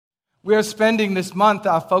We are spending this month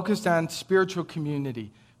focused on spiritual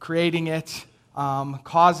community, creating it,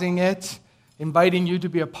 causing it, inviting you to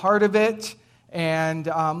be a part of it, and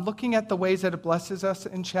looking at the ways that it blesses us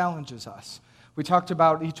and challenges us. We talked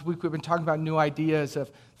about, each week we've been talking about new ideas of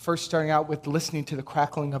first starting out with listening to the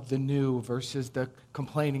crackling of the new versus the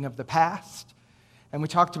complaining of the past. And we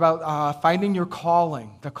talked about finding your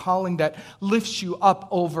calling, the calling that lifts you up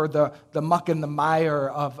over the muck and the mire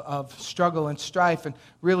of struggle and strife and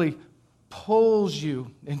really pulls you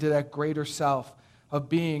into that greater self of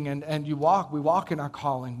being. And we walk in our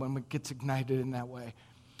calling when it gets ignited in that way.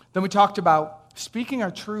 Then we talked about speaking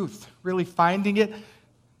our truth, really finding it,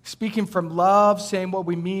 speaking from love, saying what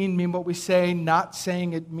we mean what we say, not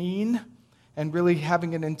saying it mean, and really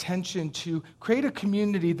having an intention to create a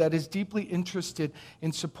community that is deeply interested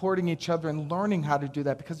in supporting each other and learning how to do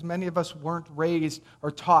that, because many of us weren't raised or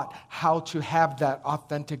taught how to have that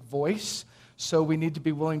authentic voice. So we need to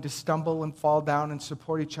be willing to stumble and fall down and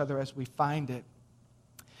support each other as we find it.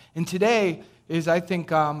 And today is, I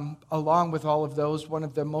think, along with all of those, one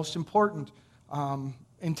of the most important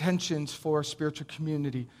intentions for spiritual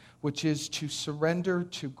community, which is to surrender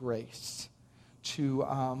to grace, to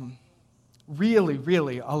really,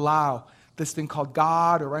 really allow this thing called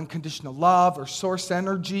God or unconditional love or source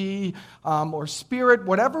energy or spirit,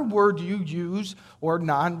 whatever word you use or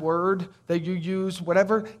non-word that you use,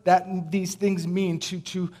 whatever that these things mean,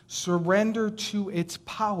 to surrender to its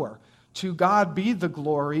power. To God be the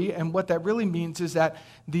glory, and what that really means is that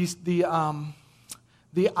the I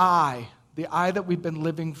that we've been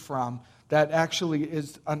living from, that actually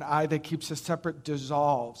is an I that keeps us separate,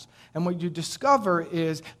 dissolves. And what you discover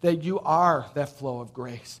is that you are that flow of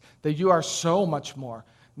grace, that you are so much more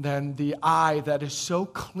than the I that is so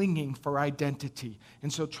clinging for identity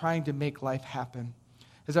and so trying to make life happen.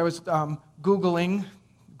 As I was Googling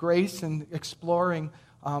grace and exploring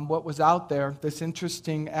what was out there, this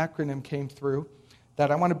interesting acronym came through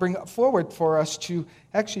that I want to bring forward for us to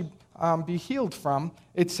actually be healed from.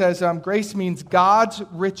 It says grace means God's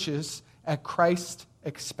riches at Christ's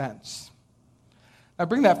expense. I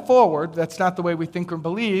bring that forward. That's not the way we think or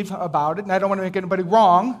believe about it, and I don't want to make anybody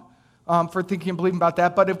wrong for thinking and believing about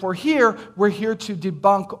that. But if we're here to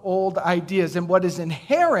debunk old ideas and what is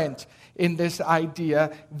inherent in this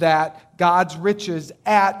idea that God's riches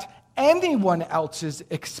at anyone else's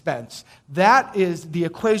expense. That is the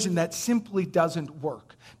equation that simply doesn't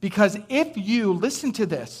work. Because if you, listen to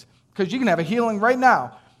this, because you can have a healing right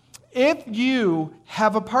now. If you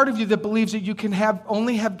have a part of you that believes that you can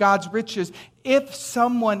only have God's riches if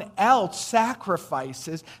someone else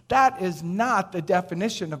sacrifices, that is not the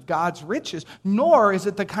definition of God's riches, nor is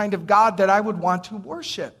it the kind of God that I would want to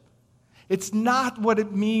worship. It's not what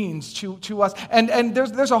it means to us. And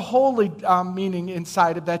there's a holy meaning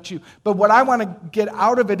inside of that too. But what I want to get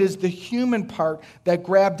out of it is the human part that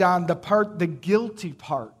grabbed on, the guilty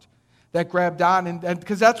part that grabbed on. And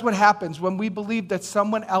because that's what happens when we believe that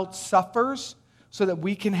someone else suffers so that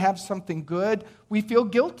we can have something good, we feel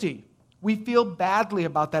guilty. We feel badly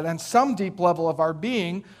about that. On some deep level of our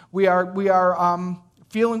being, we are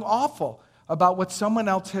feeling awful about what someone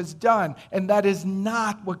else has done. And that is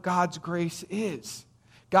not what God's grace is.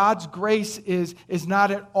 God's grace is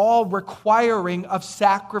not at all requiring of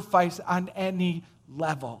sacrifice on any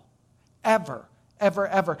level. Ever.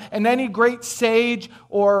 And any great sage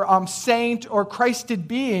or saint or Christed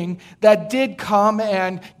being that did come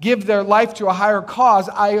and give their life to a higher cause,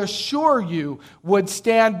 I assure you, would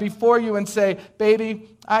stand before you and say, baby,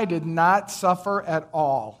 I did not suffer at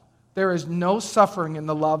all. There is no suffering in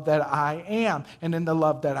the love that I am and in the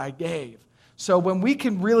love that I gave. So when we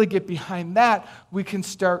can really get behind that, we can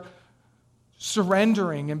start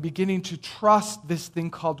surrendering and beginning to trust this thing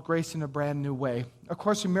called grace in a brand new way. A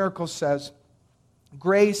Course in Miracles says,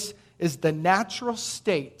 grace is the natural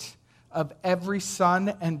state of every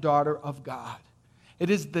son and daughter of God. It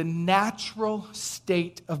is the natural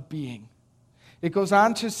state of being. It goes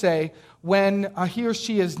on to say, when he or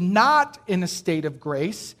she is not in a state of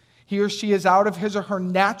grace, he or she is out of his or her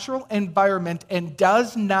natural environment and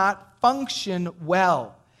does not function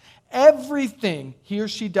well. Everything he or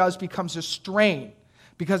she does becomes a strain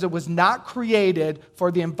because it was not created for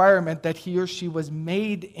the environment that he or she was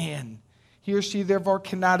made in. He or she therefore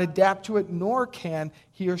cannot adapt to it, nor can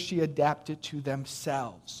he or she adapt it to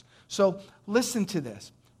themselves. So listen to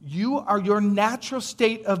this. Your natural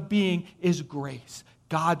state of being is grace,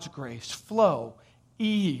 God's grace, flow,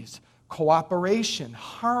 ease, cooperation,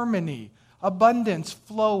 harmony, abundance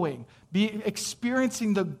flowing, be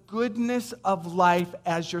experiencing the goodness of life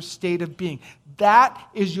as your state of being. That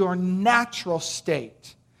is your natural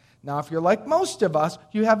state. Now, if you're like most of us,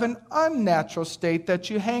 you have an unnatural state that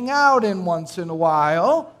you hang out in once in a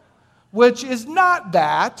while, which is not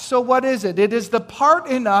that. So what is it? It is the part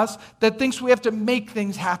in us that thinks we have to make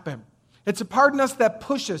things happen. It's a part in us that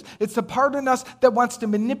pushes. It's the part in us that wants to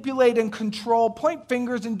manipulate and control, point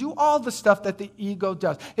fingers, and do all the stuff that the ego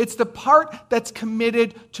does. It's the part that's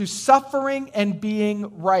committed to suffering and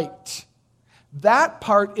being right. That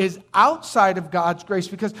part is outside of God's grace,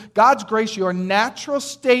 because God's grace, your natural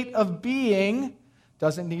state of being,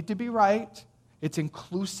 doesn't need to be right. It's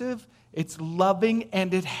inclusive, it's loving,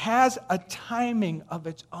 and it has a timing of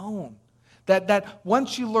its own. That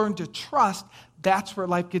once you learn to trust, that's where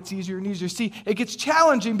life gets easier and easier. See, it gets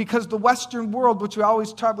challenging because the Western world, which I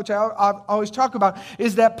always talk about,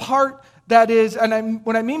 is that part that is, and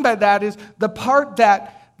what I mean by that is the part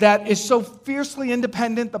that is so fiercely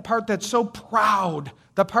independent, the part that's so proud,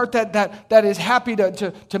 the part that is happy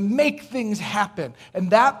to make things happen. And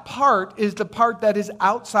that part is the part that is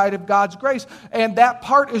outside of God's grace. And that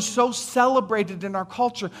part is so celebrated in our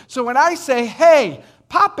culture. So when I say, hey,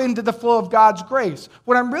 pop into the flow of God's grace,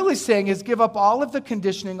 what I'm really saying is give up all of the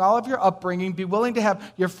conditioning, all of your upbringing, be willing to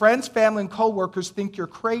have your friends, family, and coworkers think you're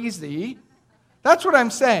crazy. That's what I'm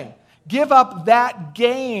saying. Give up that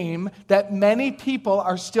game that many people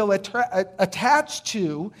are still attached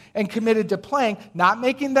to and committed to playing, not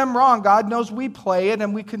making them wrong. God knows we play it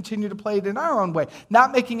and we continue to play it in our own way.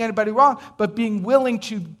 Not making anybody wrong, but being willing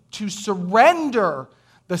to surrender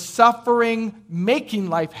the suffering, making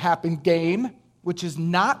life happen game, which is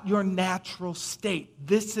not your natural state.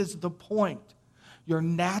 This is the point. Your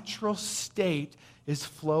natural state is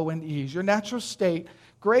flow and ease. Your natural state,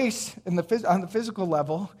 grace on the physical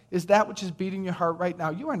level, is that which is beating your heart right now.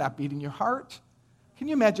 You are not beating your heart. Can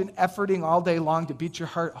you imagine efforting all day long to beat your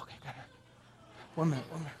heart? Okay, got it. One minute.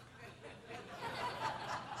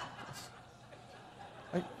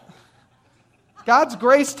 God's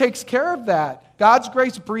grace takes care of that. God's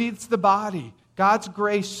grace breathes the body. God's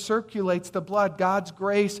grace circulates the blood. God's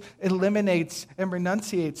grace eliminates and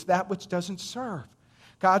renunciates that which doesn't serve.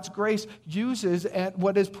 God's grace uses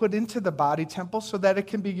what is put into the body temple so that it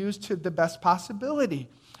can be used to the best possibility.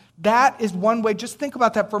 That is one way. Just think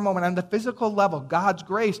about that for a moment. On the physical level, God's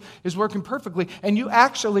grace is working perfectly, and you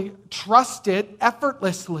actually trust it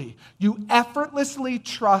effortlessly. You effortlessly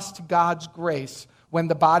trust God's grace when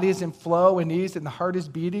the body is in flow and ease and the heart is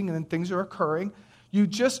beating and things are occurring. You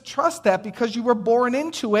just trust that because you were born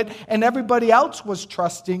into it and everybody else was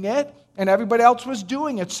trusting it and everybody else was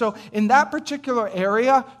doing it. So in that particular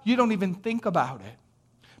area, you don't even think about it.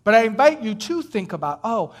 But I invite you to think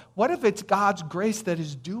about, what if it's God's grace that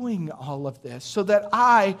is doing all of this so that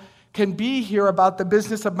I can be here about the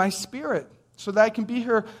business of my spirit, so that I can be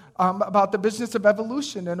here about the business of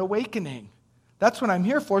evolution and awakening. That's what I'm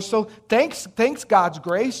here for. So thanks God's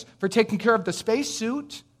grace for taking care of the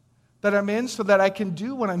spacesuit that I'm in so that I can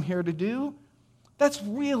do what I'm here to do. That's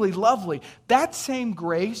really lovely. That same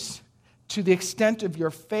grace, to the extent of your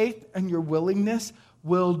faith and your willingness,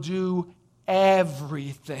 will do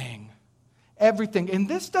everything. Everything. And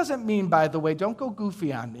this doesn't mean, by the way, don't go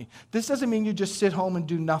goofy on me. This doesn't mean you just sit home and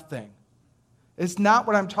do nothing. It's not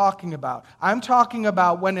what I'm talking about. I'm talking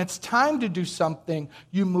about when it's time to do something,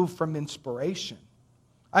 you move from inspiration.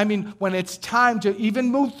 I mean, when it's time to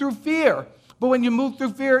even move through fear. But when you move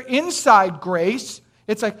through fear inside grace,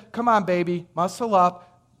 it's like, come on, baby, muscle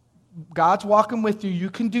up. God's walking with you. You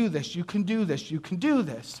can do this. You can do this. You can do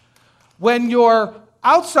this. When you're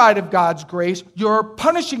outside of God's grace, you're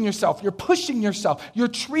punishing yourself. You're pushing yourself. You're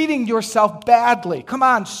treating yourself badly. Come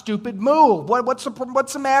on, stupid, move. What's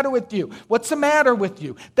the matter with you? What's the matter with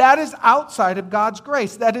you? That is outside of God's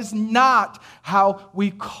grace. That is not how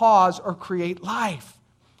we cause or create life.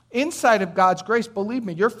 Inside of God's grace, believe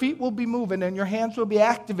me, your feet will be moving and your hands will be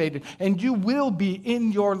activated and you will be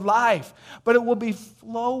in your life, but it will be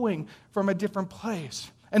flowing from a different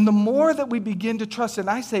place. And the more that we begin to trust, and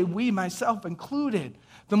I say we, myself included,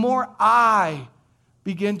 the more I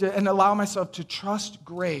begin to and allow myself to trust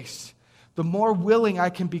grace, the more willing I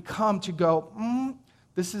can become to go,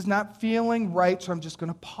 this is not feeling right, so I'm just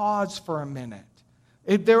going to pause for a minute.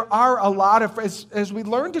 There are a lot of, as we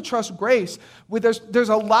learn to trust grace, there's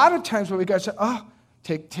a lot of times where we got to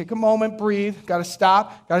say, take a moment, breathe, got to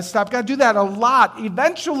stop, got to do that a lot.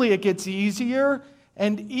 Eventually it gets easier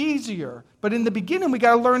and easier. But in the beginning, we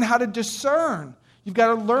got to learn how to discern. You've got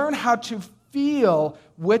to learn how to feel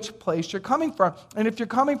which place you're coming from. And if you're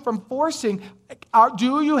coming from forcing,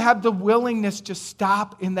 do you have the willingness to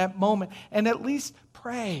stop in that moment and at least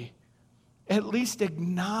pray, at least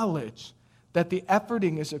acknowledge that the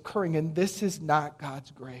efforting is occurring, and this is not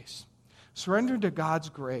God's grace. Surrender to God's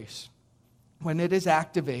grace when it is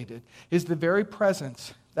activated, is the very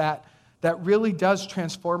presence that really does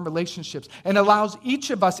transform relationships and allows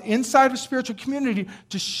each of us inside of spiritual community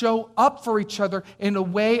to show up for each other in a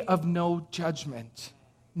way of no judgment.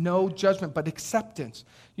 No judgment, but acceptance.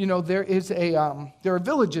 You know, there are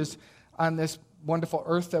villages on this wonderful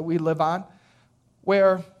earth that we live on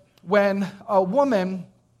where when a woman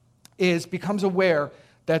becomes aware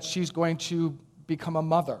that she's going to become a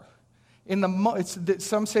mother,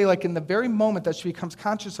 some say like in the very moment that she becomes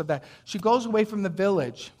conscious of that, she goes away from the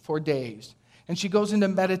village for days. And she goes into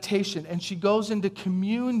meditation, and she goes into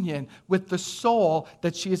communion with the soul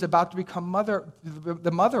that she is about to become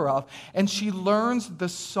the mother of, and she learns the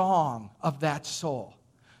song of that soul.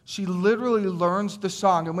 She literally learns the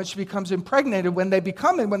song, and when she becomes impregnated, when they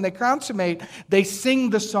consummate, they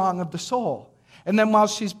sing the song of the soul. And then while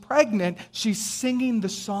she's pregnant, she's singing the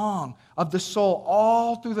song of the soul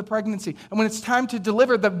all through the pregnancy. And when it's time to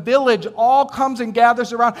deliver, the village all comes and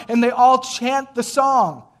gathers around, and they all chant the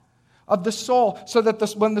song of the soul, so that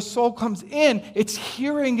when the soul comes in, it's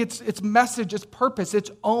hearing its message, its purpose,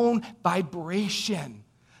 its own vibration.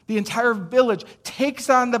 The entire village takes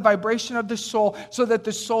on the vibration of the soul so that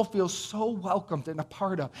the soul feels so welcomed and a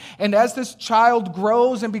part of. And as this child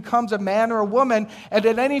grows and becomes a man or a woman, and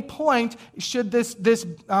at any point, should this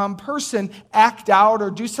person act out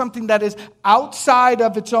or do something that is outside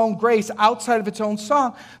of its own grace, outside of its own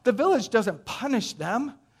song, the village doesn't punish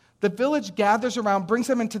them. The village gathers around, brings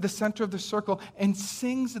them into the center of the circle, and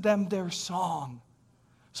sings them their song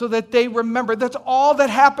so that they remember. That's all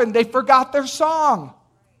that happened. They forgot their song.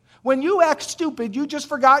 When you act stupid, you just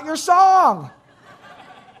forgot your song.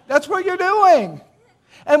 That's what you're doing.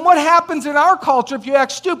 And what happens in our culture if you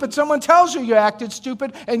act stupid? Someone tells you acted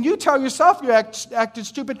stupid, and you tell yourself you acted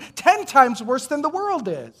stupid 10 times worse than the world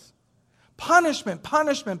is. Punishment,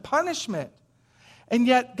 punishment, punishment. And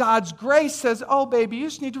yet God's grace says, oh, baby, you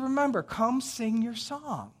just need to remember, come sing your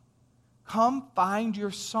song. Come find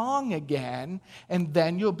your song again, and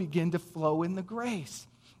then you'll begin to flow in the grace.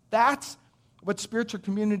 That's what spiritual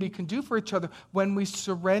community can do for each other when we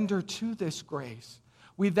surrender to this grace.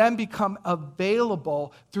 We then become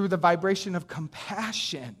available through the vibration of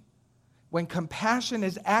compassion. When compassion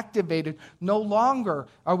is activated, no longer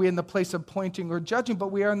are we in the place of pointing or judging,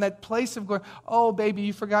 but we are in that place of going, oh, baby,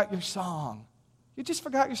 you forgot your song. You just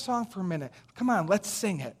forgot your song for a minute. Come on, let's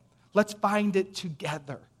sing it. Let's find it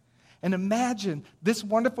together. And imagine this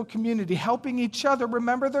wonderful community helping each other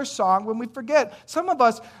remember their song when we forget. Some of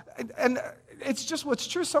us, and it's just what's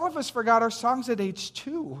true, some of us forgot our songs at age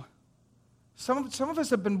 2. Some of us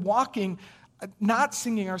have been walking, not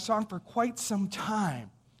singing our song for quite some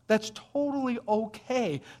time. That's totally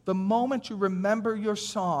okay. The moment you remember your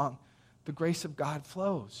song, the grace of God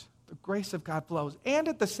flows. The grace of God flows. And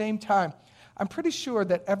at the same time, I'm pretty sure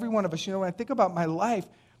that every one of us, when I think about my life,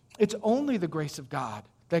 it's only the grace of God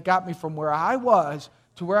that got me from where I was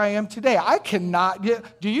to where I am today. I cannot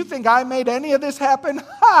do you think I made any of this happen?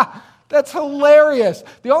 Ha! That's hilarious.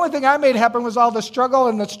 The only thing I made happen was all the struggle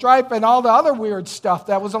and the strife and all the other weird stuff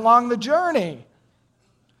that was along the journey.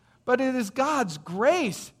 But it is God's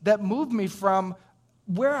grace that moved me from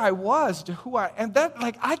where I was to who and that,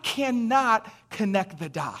 I cannot connect the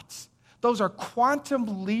dots. Those are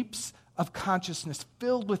quantum leaps of consciousness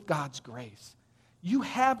filled with God's grace. You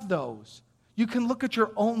have those. You can look at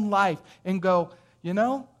your own life and go,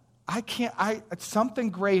 something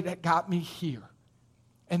great that got me here.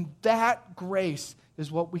 And that grace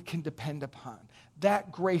is what we can depend upon.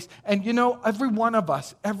 That grace. And every one of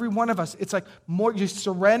us, it's like more, you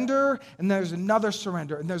surrender, and there's another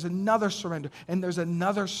surrender, and there's another surrender, and there's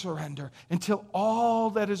another surrender, until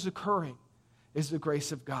all that is occurring is the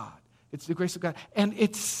grace of God. It's the grace of God. And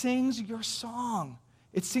it sings your song.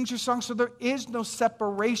 It sings your song, so there is no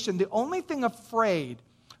separation. The only thing afraid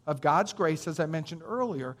of God's grace, as I mentioned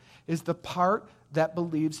earlier, is the part that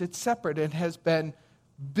believes it's separate and has been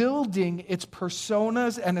building its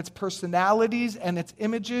personas and its personalities and its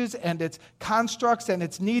images and its constructs and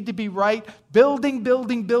its need to be right, building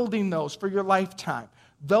those for your lifetime.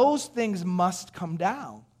 Those things must come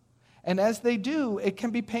down. And as they do, it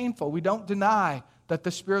can be painful. We don't deny that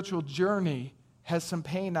the spiritual journey has some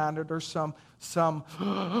pain on it or some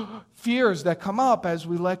fears that come up as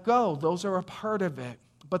we let go. Those are a part of it.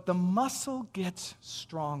 But the muscle gets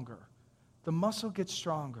stronger. The muscle gets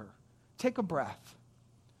stronger. Take a breath.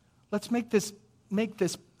 Let's make this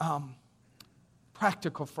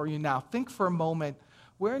practical for you now. Think for a moment,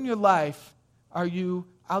 where in your life are you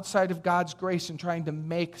outside of God's grace and trying to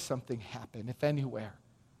make something happen, if anywhere?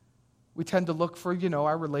 We tend to look for,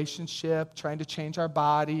 our relationship, trying to change our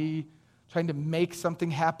body, trying to make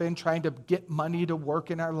something happen, trying to get money to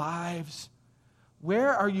work in our lives.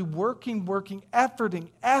 Where are you working,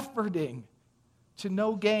 efforting to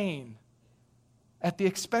no gain at the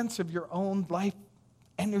expense of your own life,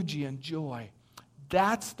 energy, and joy?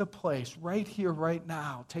 That's the place, right here, right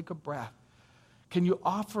now. Take a breath. Can you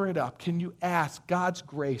offer it up? Can you ask God's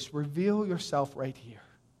grace, reveal yourself right here?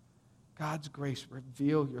 God's grace,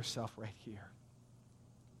 reveal yourself right here.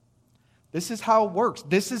 This is how it works.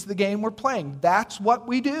 This is the game we're playing. That's what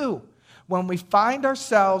we do. When we find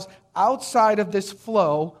ourselves outside of this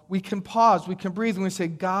flow, we can pause, we can breathe, and we say,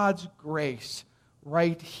 God's grace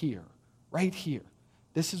right here, right here.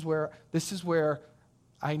 This is where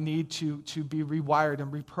I need to be rewired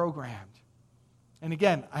and reprogrammed. And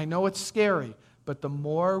again, I know it's scary, but the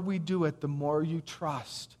more we do it, the more you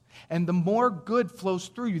trust. And the more good flows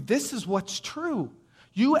through you. This is what's true.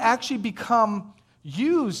 You actually become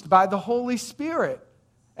used by the Holy Spirit.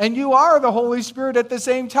 And you are the Holy Spirit at the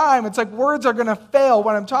same time. It's like words are going to fail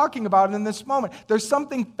what I'm talking about in this moment. There's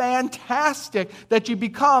something fantastic that you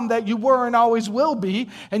become that you were and always will be.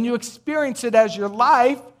 And you experience it as your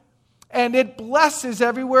life. And it blesses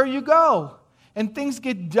everywhere you go. And things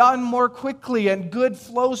get done more quickly. And good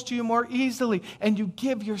flows to you more easily. And you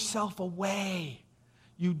give yourself away.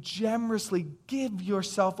 You generously give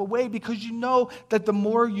yourself away because you know that the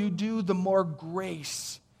more you do, the more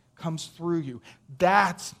grace comes through you.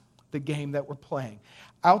 That's the game that we're playing.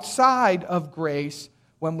 Outside of grace,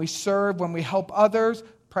 when we serve, when we help others,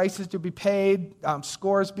 prices to be paid,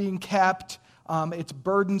 scores being kept, it's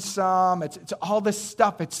burdensome, it's all this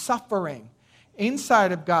stuff, it's suffering.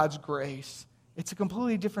 Inside of God's grace, it's a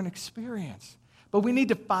completely different experience. But we need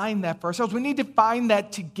to find that for ourselves. We need to find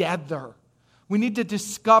that together. We need to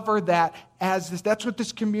discover that as this. That's what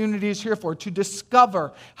this community is here for, to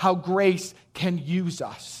discover how grace can use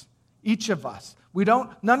us. Each of us.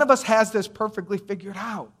 None of us has this perfectly figured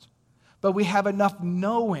out. But we have enough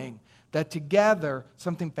knowing that together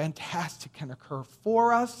something fantastic can occur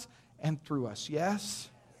for us and through us. Yes?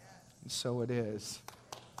 And so it is.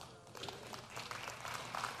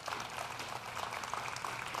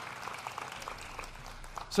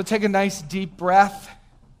 So take a nice deep breath.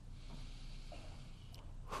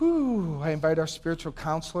 I invite our spiritual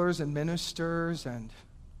counselors and ministers and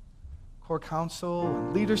core council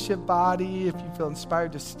and leadership body, if you feel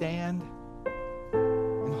inspired, to stand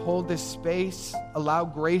and hold this space. Allow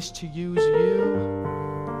grace to use you.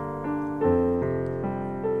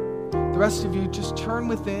 The rest of you, just turn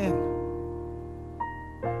within.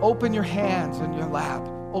 Open your hands in your lap.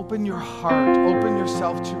 Open your heart. Open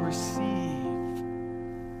yourself to receive.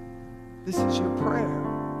 This is your prayer.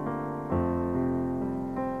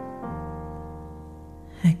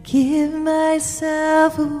 I give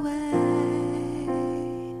myself away.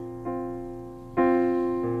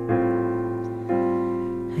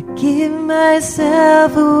 I give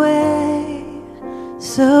myself away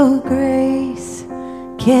so grace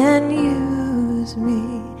can use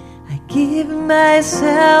me. I give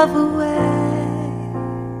myself away.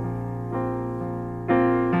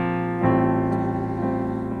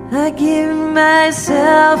 I give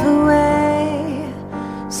myself away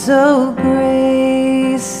so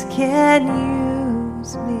grace can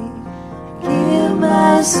use me. I give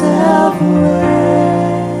myself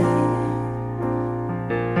away.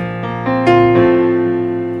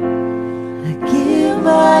 I give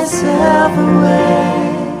myself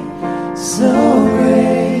away so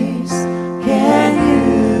grace can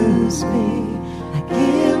use me. I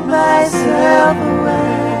give myself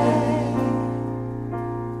away.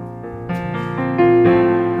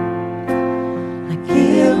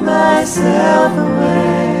 Myself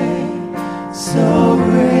away so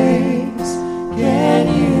grace can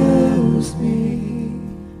use me.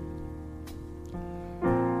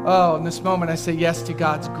 Oh, in this moment I say yes to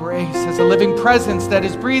God's grace as a living presence that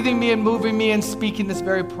is breathing me and moving me and speaking this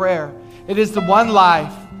very prayer. It is the one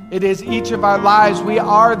life. It is each of our lives. We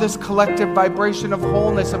are this collective vibration of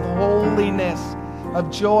wholeness, of holiness,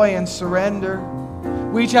 of joy and surrender.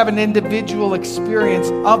 We each have an individual experience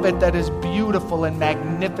of it that is beautiful and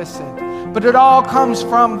magnificent. But it all comes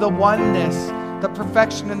from the oneness, the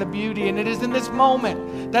perfection and the beauty. And it is in this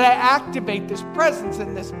moment that I activate this presence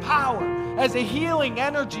and this power as a healing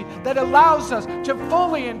energy that allows us to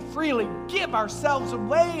fully and freely give ourselves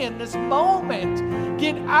away in this moment.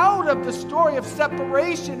 Get out of the story of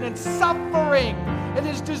separation and suffering. It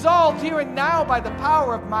is dissolved here and now by the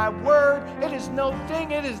power of my word. It is no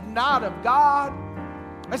thing. It is not of God.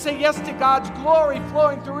 I say yes to God's glory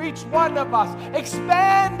flowing through each one of us,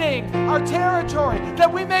 expanding our territory,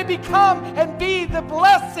 that we may become and be the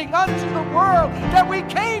blessing unto the world that we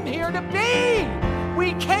came here to be.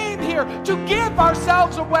 we came here to give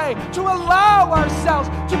ourselves away, to allow ourselves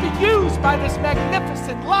to be used by this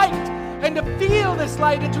magnificent light, and to feel this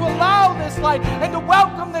light, and to allow this light, and to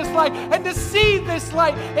welcome this light, and to see this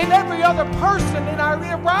light in every other person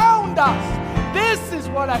around us. This is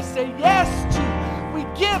what I say yes to. We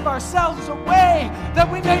give ourselves away that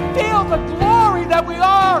we may feel the glory that we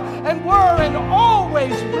are and were and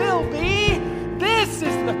always will be. This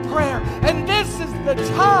is the prayer, and this is the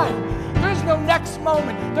time. There is no next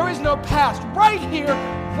moment. There is no past. Right here,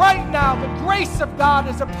 right now, the grace of God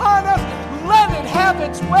is upon us. Let it have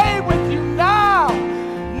its way with you now.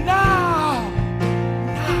 Now.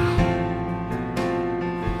 Now.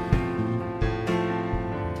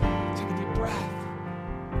 Take a deep breath.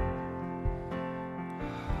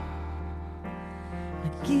 I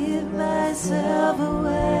give myself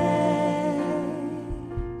away.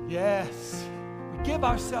 Yes. We give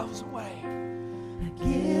ourselves away. I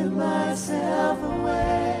give myself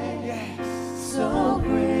away. Yes. So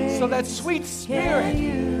great. So that sweet Spirit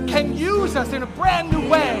can use us in a brand new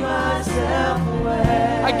way. Myself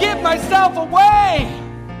away. I give myself away.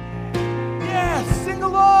 Yes, sing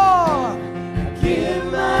along. I give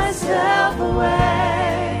myself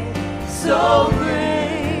away. So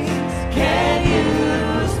grace can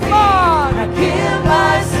use me. Come on. I give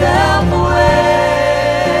myself away.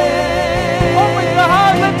 Open your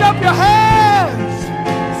heart, lift up your hands.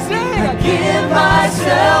 Sing. I give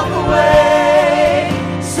myself away.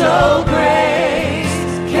 So grace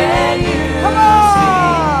can use Come me.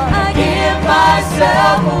 on. I give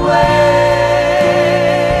myself away.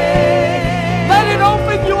 Let it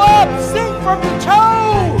open you up. Sing from your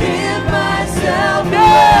toe. Give myself Yes.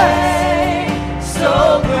 away.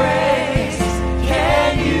 So grace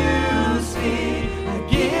can use me. I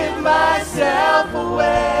give myself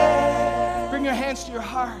away. Bring your hands to your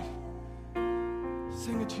heart.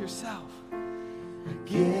 Sing it to yourself. I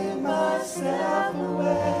give myself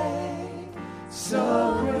away.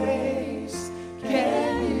 So grace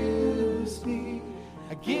can use me.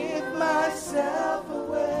 I give myself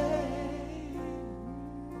away.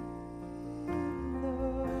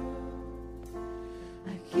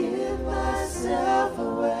 I give myself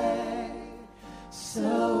away.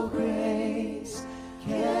 So grace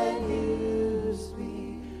can use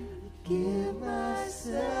me. I give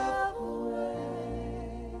myself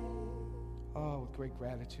away. Oh, with great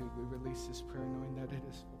gratitude, we release this prayer knowing that it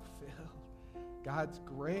is fulfilled. God's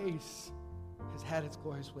grace has had its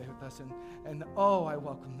glorious way with us. And oh, I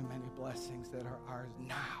welcome the many blessings that are ours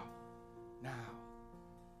now. Now.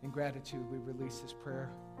 In gratitude, we release this prayer.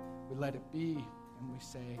 We let it be, and we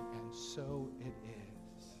say, and so it is.